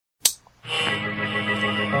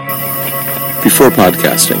Before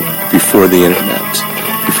podcasting, before the internet,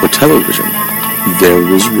 before television, there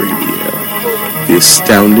was radio. The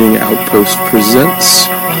Astounding Outpost presents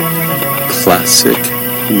Classic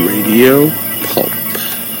Radio Pulp.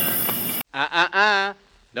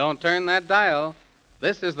 Don't turn that dial.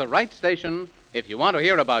 This is the right station if you want to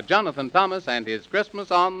hear about Jonathan Thomas and his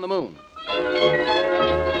Christmas on the Moon.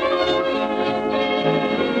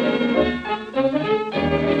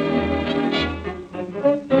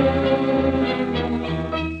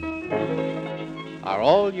 Are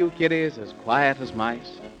all you kiddies as quiet as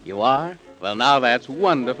mice? You are? Well, now that's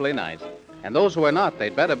wonderfully nice. And those who are not,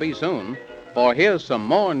 they'd better be soon, for here's some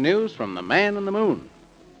more news from the man in the moon.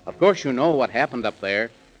 Of course, you know what happened up there,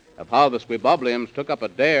 of how the Squibobbliums took up a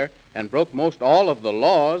dare and broke most all of the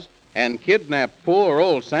laws and kidnapped poor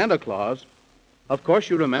old Santa Claus. Of course,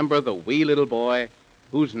 you remember the wee little boy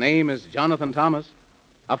whose name is Jonathan Thomas,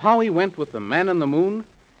 of how he went with the man in the moon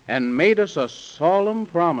and made us a solemn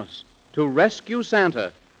promise to rescue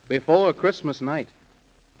Santa before Christmas night.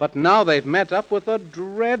 But now they've met up with a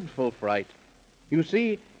dreadful fright. You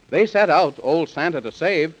see, they set out old Santa to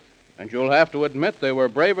save, and you'll have to admit they were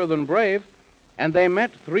braver than brave, and they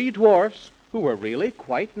met three dwarfs who were really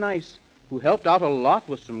quite nice, who helped out a lot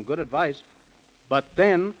with some good advice. But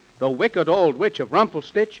then the wicked old witch of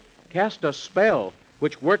Rumpelstitch cast a spell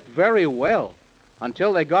which worked very well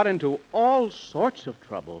until they got into all sorts of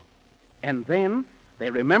trouble. And then they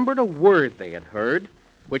remembered a word they had heard,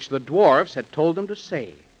 which the dwarfs had told them to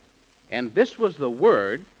say. And this was the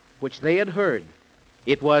word which they had heard.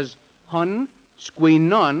 It was hun,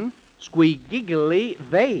 squee-nun, squee-giggly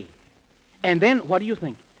they. And then, what do you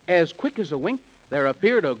think? As quick as a wink, there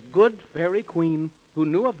appeared a good fairy queen who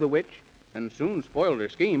knew of the witch and soon spoiled her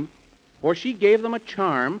scheme, for she gave them a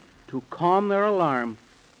charm to calm their alarm.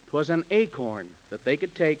 'Twas an acorn that they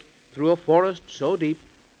could take through a forest so deep,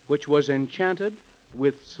 which was enchanted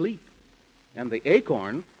with sleep, and the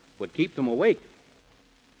acorn would keep them awake.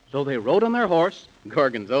 So they rode on their horse,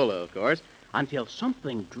 Gorgonzola, of course, until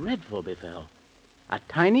something dreadful befell. A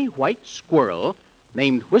tiny white squirrel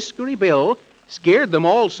named Whiskery Bill scared them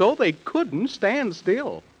all so they couldn't stand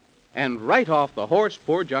still. And right off the horse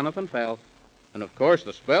poor Jonathan fell. And of course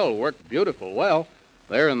the spell worked beautiful well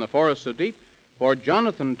there in the forest so deep, for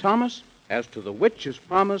Jonathan Thomas, as to the witch's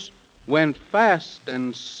promise, went fast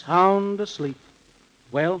and sound asleep.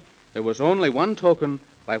 Well, there was only one token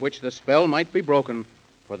by which the spell might be broken,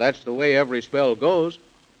 for that's the way every spell goes,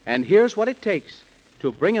 and here's what it takes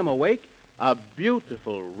to bring him awake: a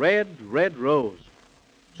beautiful red, red rose.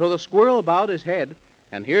 So the squirrel bowed his head,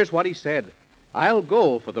 and here's what he said: I'll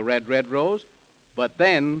go for the red, red rose. But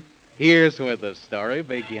then, here's where the story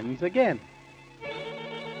begins again.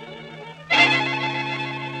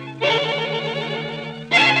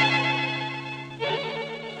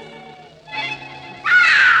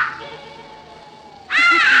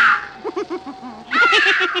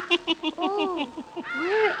 Oh,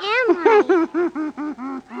 where am I?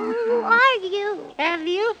 Who are you? Have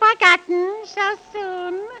you forgotten so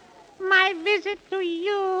soon my visit to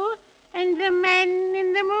you and the man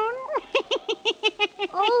in the moon?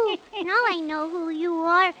 Oh, now I know who you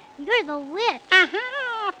are. You're the witch.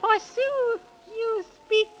 Aha, forsooth, you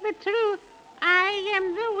speak the truth. I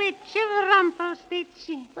am the witch of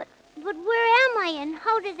Rumpelstitch. But where am I and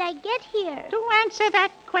how did I get here? To answer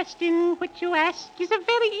that question which you ask is a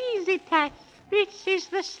very easy task. This is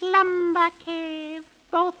the slumber cave,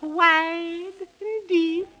 both wide and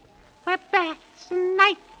deep, where bats and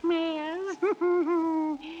nightmares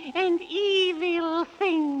and evil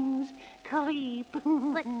things creep.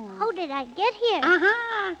 But how did I get here?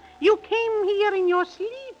 Aha! You came here in your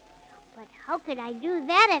sleep. But how could I do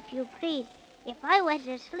that, if you please? If I was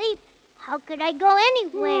asleep, how could I go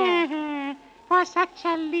anywhere? For such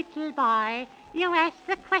a little boy, you ask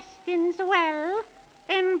the questions well,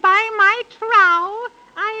 and by my trow,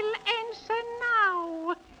 I'll answer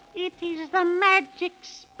now. It is the magic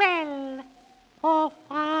spell. Oh,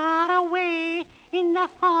 far away in the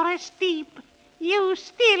forest deep, you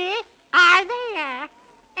still are there,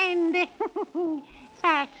 and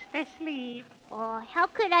fast asleep. Oh, how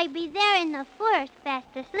could I be there in the forest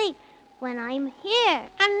fast asleep when I'm here?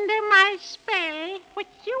 Under my spell, which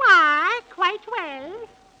you are quite well,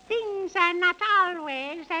 things are not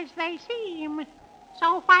always as they seem.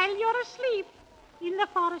 So while you're asleep in the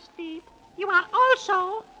forest deep, you are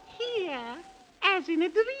also here, as in a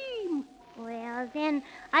dream. Well, then,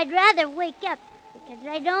 I'd rather wake up, because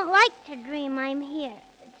I don't like to dream I'm here.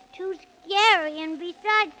 It's too scary, and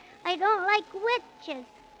besides, I don't like witches.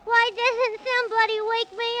 Why doesn't somebody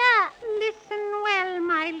wake me up? Listen well,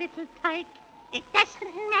 my little tyke. It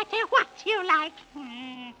doesn't matter what you like.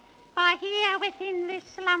 For here within this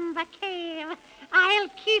slumber cave, I'll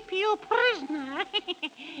keep you prisoner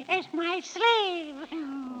as my slave.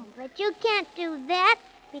 But you can't do that,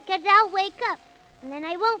 because I'll wake up, and then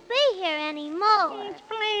I won't be here anymore. It's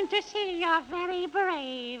plain to see you're very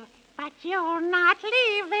brave, but you'll not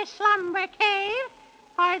leave this slumber cave,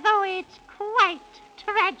 for though it's quite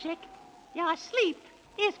tragic, your sleep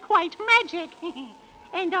is quite magic.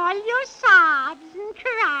 And all your sobs and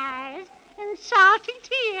cries and salty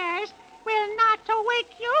tears will not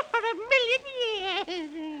awake you for a million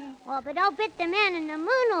years. Well, but I'll bet the man in the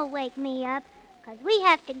moon will wake me up, because we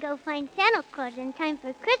have to go find Santa Claus in time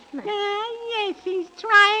for Christmas. Yes, he's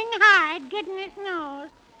trying hard, goodness knows.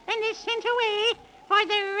 And is sent away for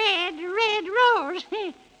the red, red rose.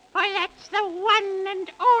 For that's the one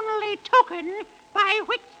and only token by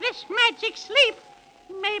which this magic sleep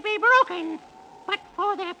may be broken. But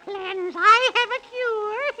for their plans I have a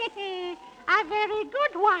cure. A very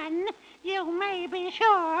good one, you may be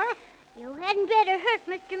sure. You hadn't better hurt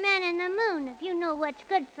Mr. Man in the Moon if you know what's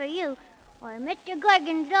good for you. Or Mr.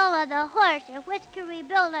 Gorgonzola the horse, or Whiskery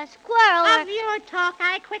Bill the squirrel, or... Of your talk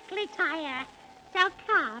I quickly tire. So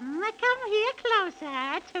come here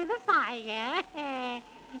closer to the fire,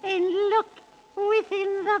 and look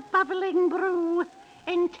within the bubbling brew,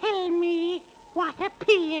 and tell me what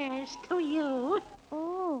appears to you.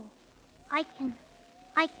 Oh, I can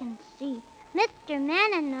see Mr.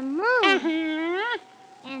 Man in the Moon. Uh-huh.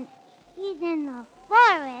 And he's in the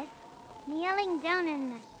forest, kneeling down in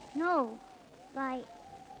the snow by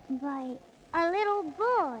a little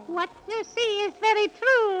boy. What you see is very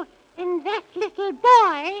true, and that little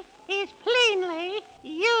boy is plainly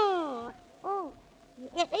you. Oh,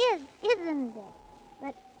 it is, isn't it?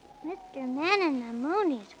 But Mr. Man in the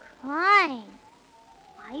Moon is crying.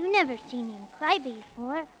 I've never seen him cry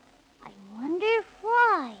before. I wonder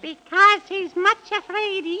why. Because he's much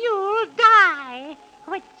afraid you'll die,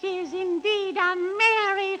 which is indeed a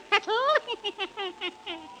merry fettle.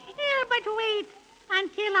 Yeah, but wait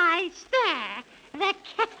until I stir the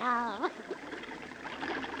kettle.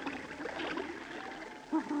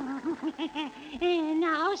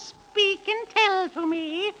 Now speak and tell to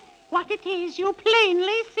me what it is you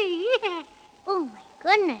plainly see. Oh, my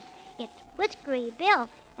goodness. It's Whiskery Bill,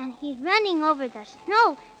 and he's running over the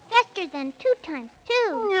snow faster than 2 times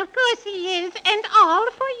 2. Of course he is, and all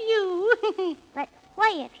for you. But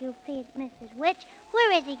why, if you please, Mrs. Witch,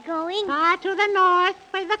 where is he going? Far to the north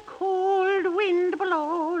where the cold wind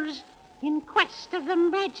blows, in quest of the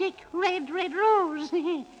magic red, red rose.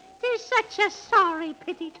 'Tis such a sorry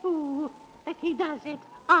pity, too, that he does it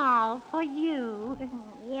all for you.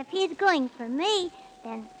 If he's going for me,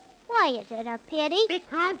 then why is it a pity?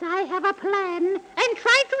 Because I have a plan, and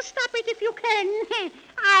try to stop it if you can.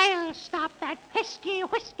 I'll stop that pesky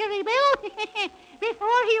Whiskery Bill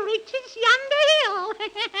before he reaches yonder hill.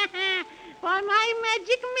 For my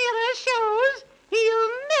magic mirror shows he'll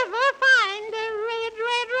never find a red,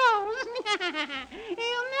 red rose.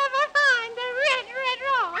 He'll never find a red, red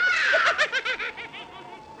rose.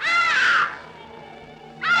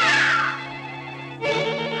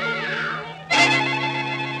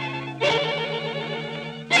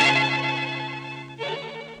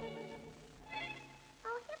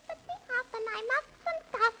 I'm up and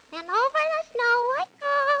stuff, and over the snow I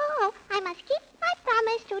go. I must keep my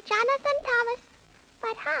promise to Jonathan Thomas.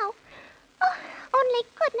 But how? Oh, only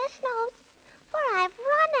goodness knows. For I've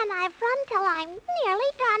run till I'm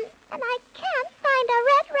nearly done, and I can't find a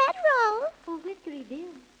red, red rose. Oh, Whiskery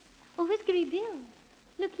Bill. Oh, Whiskery Bill.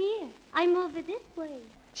 Look here. I'm over this way.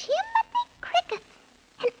 Jiminy crickets!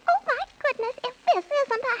 And oh my goodness, if this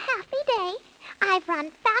isn't a happy day. I've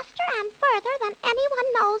run faster and further than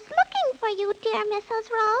anyone knows looking for you, dear Mrs.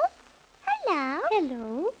 Rose. Hello.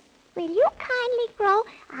 Hello. Will you kindly grow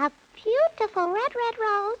a beautiful red, red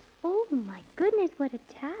rose? Oh, my goodness, what a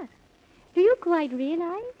task. Do you quite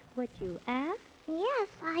realize what you asked? Yes,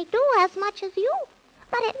 I do as much as you.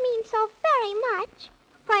 But it means so very much.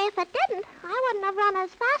 For if it didn't, I wouldn't have run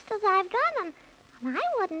as fast as I've done, and I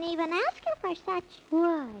wouldn't even ask him for such.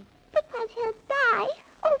 Why? Because he'll die.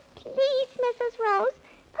 Oh, please, Mrs. Rose,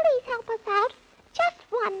 please help us out. Just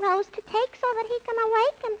one rose to take so that he can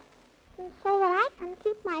awaken, and so that I can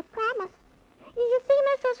keep my promise. You see,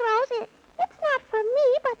 Mrs. Rose, it's not for me,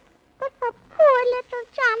 but for poor little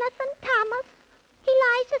Jonathan Thomas. He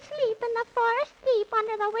lies asleep in the forest deep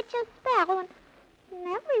under the witch's spell, and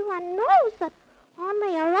everyone knows that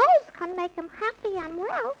only a rose can make him happy and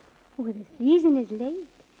well. Oh, the season is late,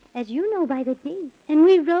 as you know by the date, and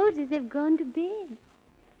we roses have gone to bed.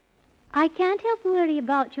 I can't help worry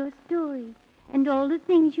about your story and all the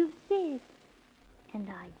things you've said. And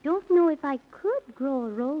I don't know if I could grow a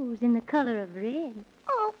rose in the color of red.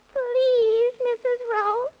 Oh, please, Mrs.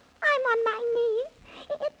 Rose. I'm on my knees.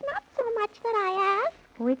 It's not so much that I ask.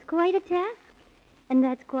 Oh, it's quite a task. And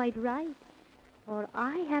that's quite right. For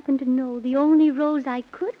I happen to know the only rose I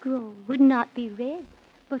could grow would not be red,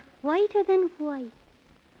 but whiter than white.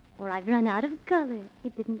 For I've run out of color.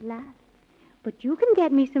 It didn't last. But you can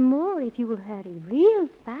get me some more if you will hurry real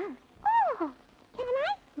fast. Oh, can I?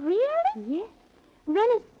 Really? Yes.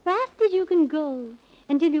 Run as fast as you can go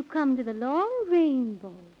until you come to the long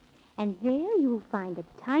rainbow. And there you'll find a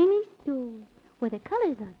tiny store where the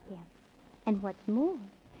colors are kept. And what's more,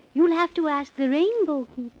 you'll have to ask the rainbow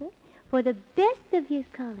keeper for the best of his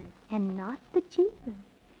colors and not the cheaper.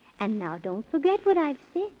 And now don't forget what I've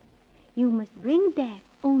said. You must bring back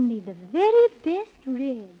only the very best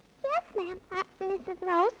red. Yes, ma'am. Mrs.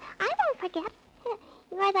 Rose, I won't forget.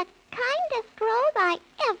 You are the kindest rose I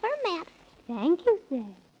ever met. Thank you, sir.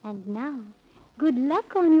 And now, good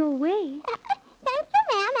luck on your way. Thank you,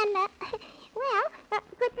 ma'am, and,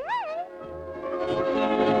 good night.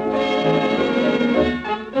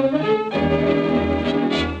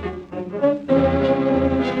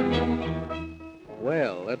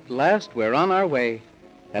 Well, at last we're on our way.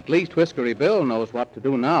 At least Whiskery Bill knows what to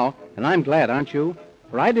do now, and I'm glad, aren't you?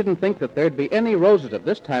 For I didn't think that there'd be any roses at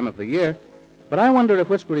this time of the year. But I wonder if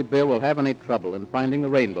Whiskery Bill will have any trouble in finding the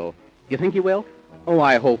rainbow. You think he will? Oh,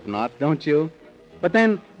 I hope not, don't you? But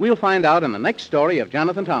then we'll find out in the next story of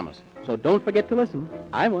Jonathan Thomas. So don't forget to listen.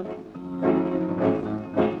 I won't.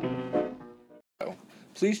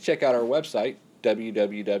 Please check out our website,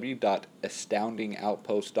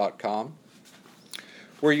 www.astoundingoutpost.com,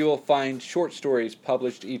 where you will find short stories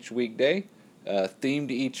published each weekday,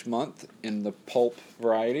 themed each month in the pulp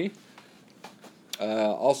variety.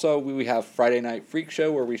 Also, we have Friday Night Freak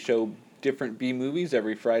Show, where we show different B movies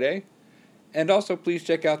every Friday. And also, please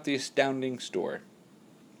check out the Astounding Store.